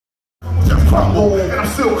crumble, and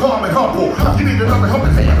I'm still calm and humble. You need another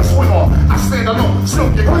helping hand to swing on. I stand alone,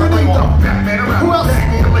 still get what I lay on. Batman around, who else?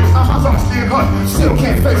 I'm still hot, still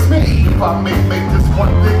can't face me. If I make this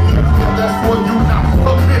one thing, that's for you now.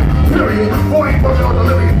 Fuck it, period. Boy, ain't working on the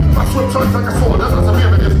living. My swift turns like a sword, that's what some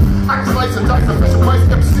evidence. I can slice and dice, official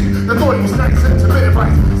Christ MC. The authority was nice and committed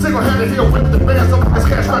right. Single-handed here with the bands up his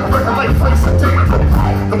cash, trying to break a light place and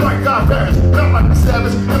damn. The white guy vanished, not like a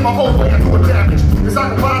savage. In my own way, I do a damage. Cause I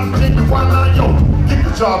can buy the genuine line, yo. Get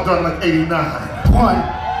the job done like 89. 1,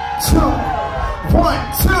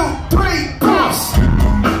 2, 3, bounce!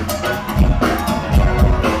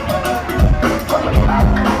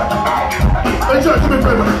 Hey, Joe, come here,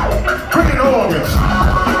 baby. Bring in the organs.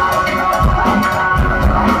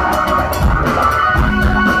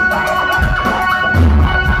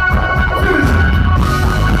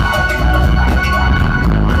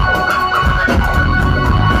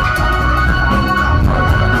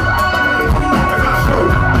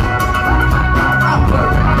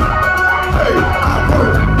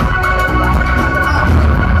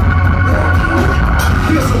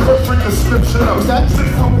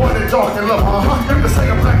 Dark and love, if the say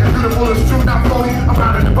I'm black and beautiful, it's true, not phony. I'm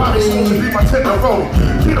out in the body, soon to be my tender road.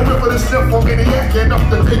 Get a whip of this stuff for maniac, and up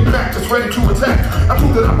the big back, just ready to attack. I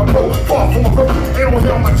proved that I'm a pro, far from a rookie. Ain't no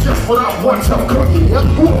hell on my chest without one tough cookie.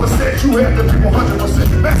 Whoever said you had to be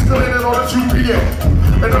 100% masculine in order to be it.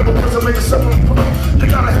 In other words, to make a simple, you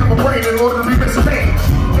gotta have a brain in order to be Mr. Pain.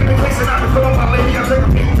 In the case that I can fill my lady, I take a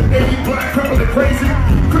beat, the baby, black, criminal, and crazy.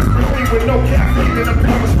 Crispy clean with no caffeine, and a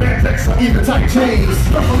pair of spandex, even tight chains.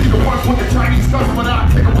 Especially the ones with the Chinese guns, but I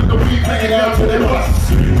take them with the weed, hanging down to their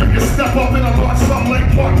busts. If you step up in a large something like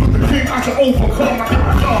Martin Luther King, I should overcome. I get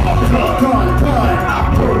the job done. I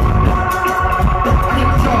work. I get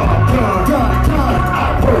the job done. I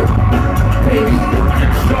work. Baby, I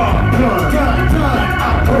get the job done.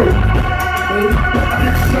 I work. Baby, I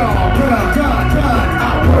get the job done.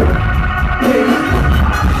 I work. Baby.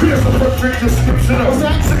 Here's a perfect description of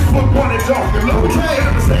 6'1" and dark and low. And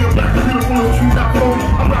to say I'm black and beautiful and true, not phony.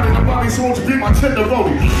 I'm riding the body soon to be my tender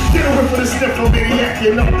roadie. Get away from this maniac,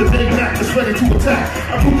 and up the big Mac is ready to attack.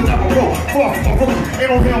 I proved that I'm a pro, far from a rookie. Ain't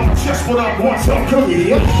no hair on my chest without one tough cookie.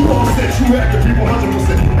 You always said you had to be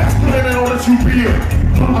 100% masculine in order to be it.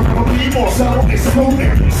 I'm gonna be more subtle and smooth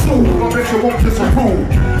and smooth. I bet you won't disapprove.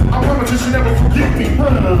 I promise you should never forget me.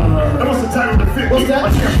 That was the title to fit me. I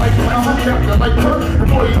can't fight my captain like her. The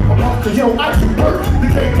boy I'm off to yo, I do work. The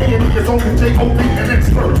KANE is only J.O.B. an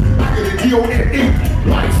expert. I get a D.O.N.E.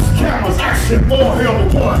 Lights, cameras, action, all hell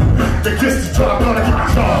to one. The gets the job done, I get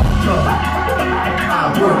the job done.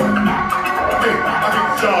 I work. Hey, I get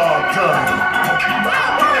the job done.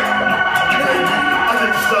 Hey, I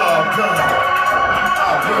get the job done. I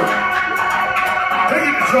work. They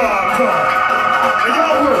get the job done. And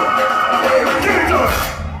y'all work. Hey, get it done.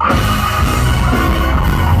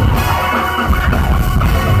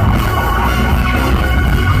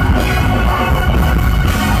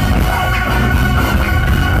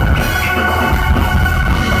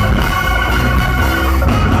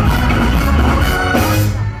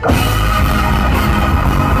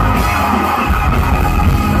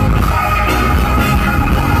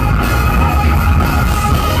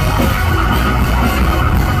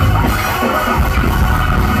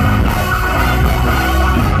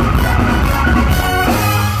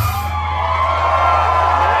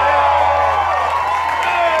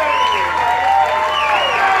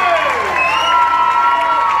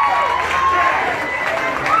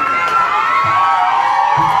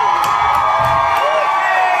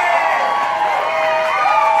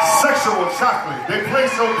 Chocolate. They play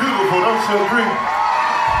so beautiful, don't you agree?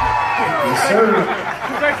 Yes, sir.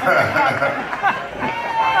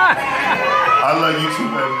 I love you too,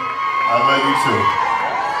 baby. I love you too.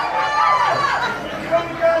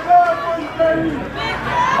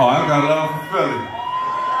 Oh, I got love for Philly.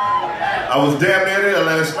 I was damn near there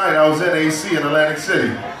last night. I was at AC in Atlantic City.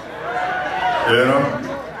 You know?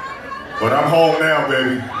 But I'm home now,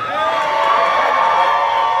 baby.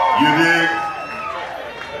 You dig?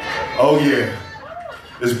 Oh yeah.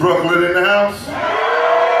 Is Brooklyn in the house?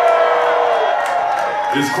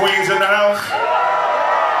 Is Queens in the house?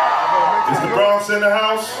 Is the Bronx in the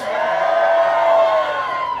house?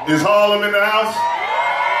 Is Harlem in the house?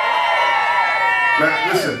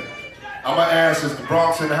 Now, listen, I'm gonna ask, is the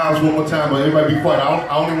Bronx in the house one more time, but everybody be quiet.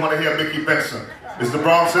 I only want to hear Mickey Benson. Is the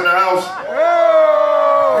Bronx in the house?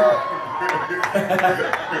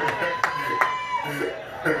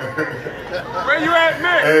 Where you at,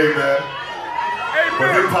 Nick? Hey, man. Hey, but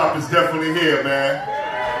hip-hop is definitely here, man.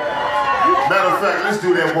 Matter of fact, let's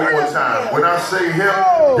do that one more time. When I say hip,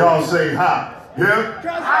 y'all say hop. Hip?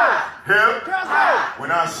 Here, when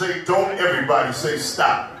I say don't, everybody say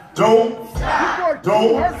stop. Don't stop.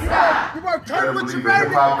 Don't stop. You better believe it.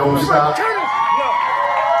 Hip hop don't stop.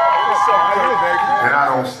 And I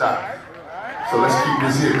don't stop. So let's keep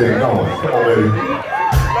this here thing going. Come on, baby.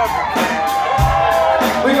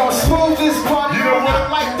 We gonna smooth this party. You know what?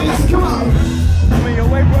 Like this. Come on.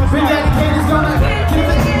 Bigdaddykane is gonna give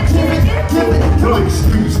it. Please,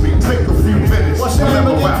 excuse me, take a few minutes. What's your name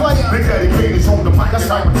again, player? Bigdaddykane is on the mic,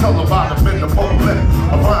 and I'ma tell about him in the moment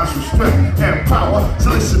of rhymes with strength and power. So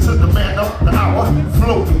listen to the man of the hour.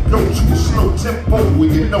 Flow to go to a slow tempo where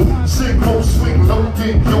you know. Sing low, swing low,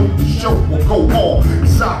 then yo, the show will go on.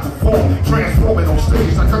 Cause I perform, transforming on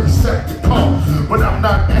stage like a Decepticon. But I'm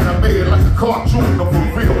not animated like a cartoon, no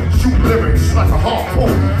for real. Shoot lyrics like a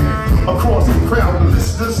harpoon. Across the crowd, the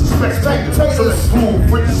listeners and spectators. So let's move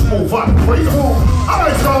with the smooth operator.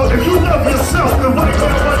 Alright, y'all, if you love yourself, then right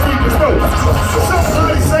now I need to know.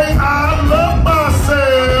 Somebody say, I love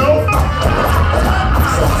myself.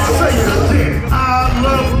 Say it again, I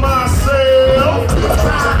love myself.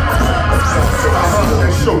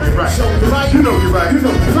 Show you right. You know you're right. You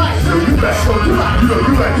know you're right. You know you're right. Show you right. You know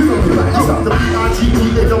you're right. You know you're right. The B-I-G-E,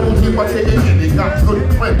 they double hit my K-A-N. They got good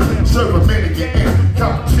plan. Serve a minute, get in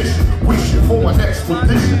competition. Wishing for an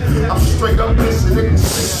expedition. I'm straight up listening.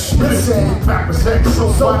 Listen. Backwards head so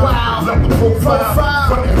wild. Love the profile.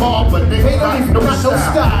 Running hard, but they ain't got no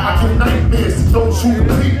style. I do nightmares to those who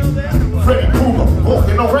repeat. Freddy Krueger,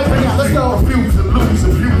 walking on right now. Let's go. Refuse to lose,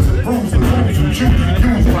 abuse and bruise and lose and choose and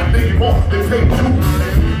use my name off. They pay dues.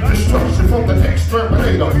 Destruction from the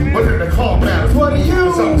exterminator, but in the combat, what are you?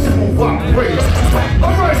 It's a smooth operator.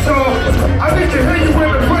 Alright, y'all, I need to hear you in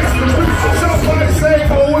the place. Somebody say,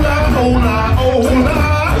 hola, hola, hola.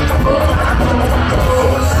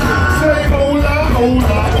 Say, hola,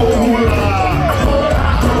 hola, hola.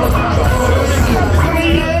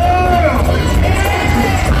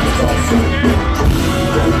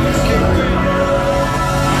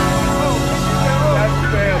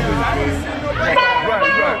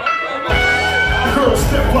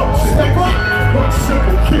 Step up, one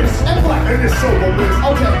simple kiss, and it's over with.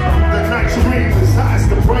 Okay. The night's dream is high as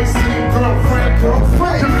the price team, girlfriend.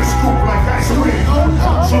 Give me scoop like ice cream.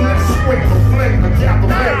 So let's swing the flame, the gather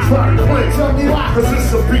man, try to play. Tell me why. Cause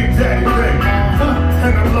it's a big daddy thing.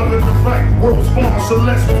 And I'm loving the right world's born, so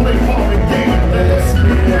let's play hard and game. And let's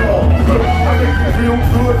get it on. I make you feel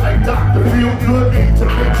good, like Dr. Feel Good, to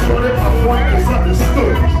make sure that my point is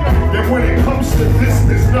understood. And when it comes to this,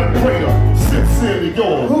 there's none greater. Sincerely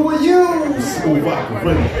yours. Who are you? Smooth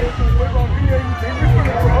operator.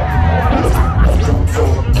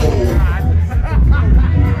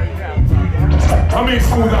 How many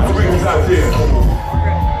smooth operators out there?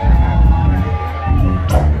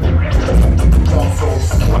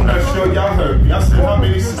 I'm not sure y'all heard me. I said how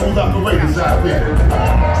many smooth operators out there?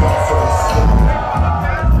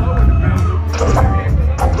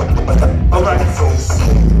 Alright.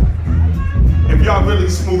 If y'all really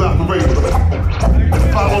smooth operators,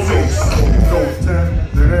 follow me.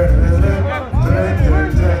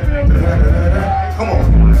 Come on.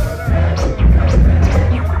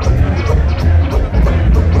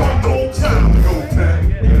 One more time.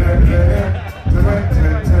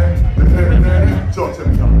 Talk to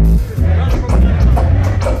me, y'all.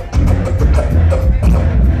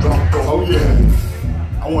 Oh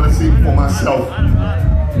yeah. I want to see for myself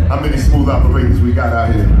how many smooth operators we got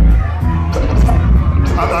out here.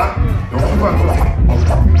 Don't you run.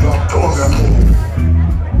 Come on, girl.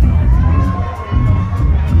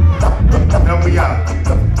 Help me out.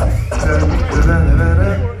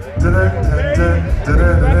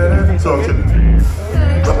 Talk to me.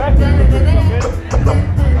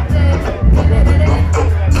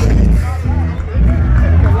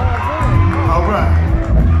 All right.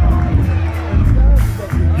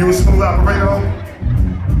 You a smooth operator?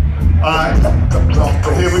 All right. So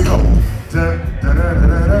here we go.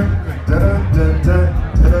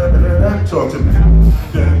 Talk to me.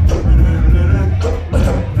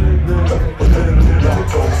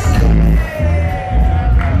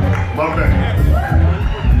 My man.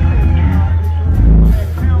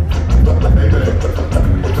 Hey, baby.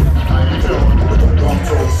 How you doing?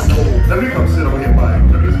 Let me come sit over here, Mike.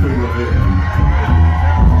 Let me just put you over here.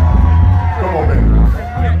 Come on, baby.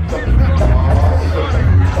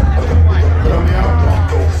 Help me out.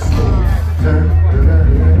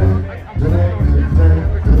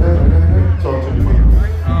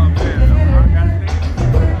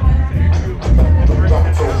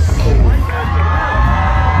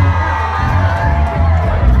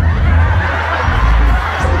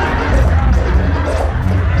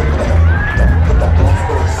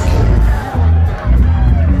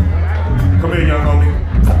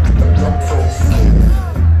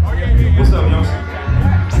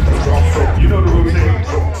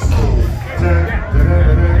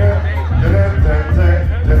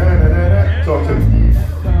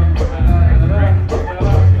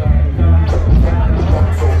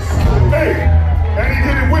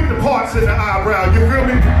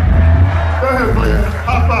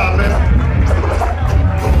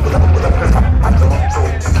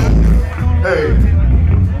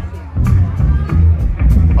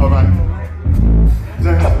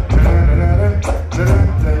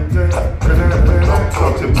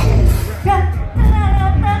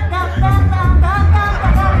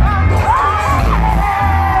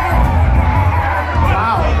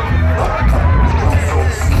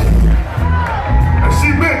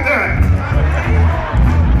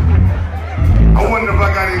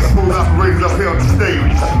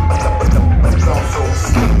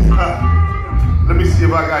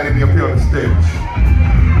 invited me up here on the stage.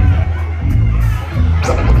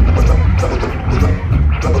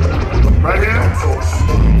 Right here.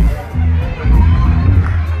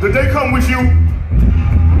 Did they come with you?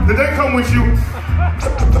 Did they come with you?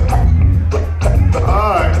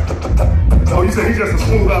 Alright. Oh, you said he's just a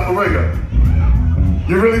smooth operator.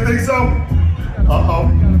 You really think so?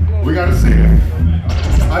 Uh-oh. We gotta see it.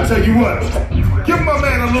 I tell you what, give my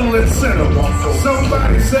man a little incentive.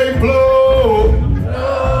 Somebody say blow.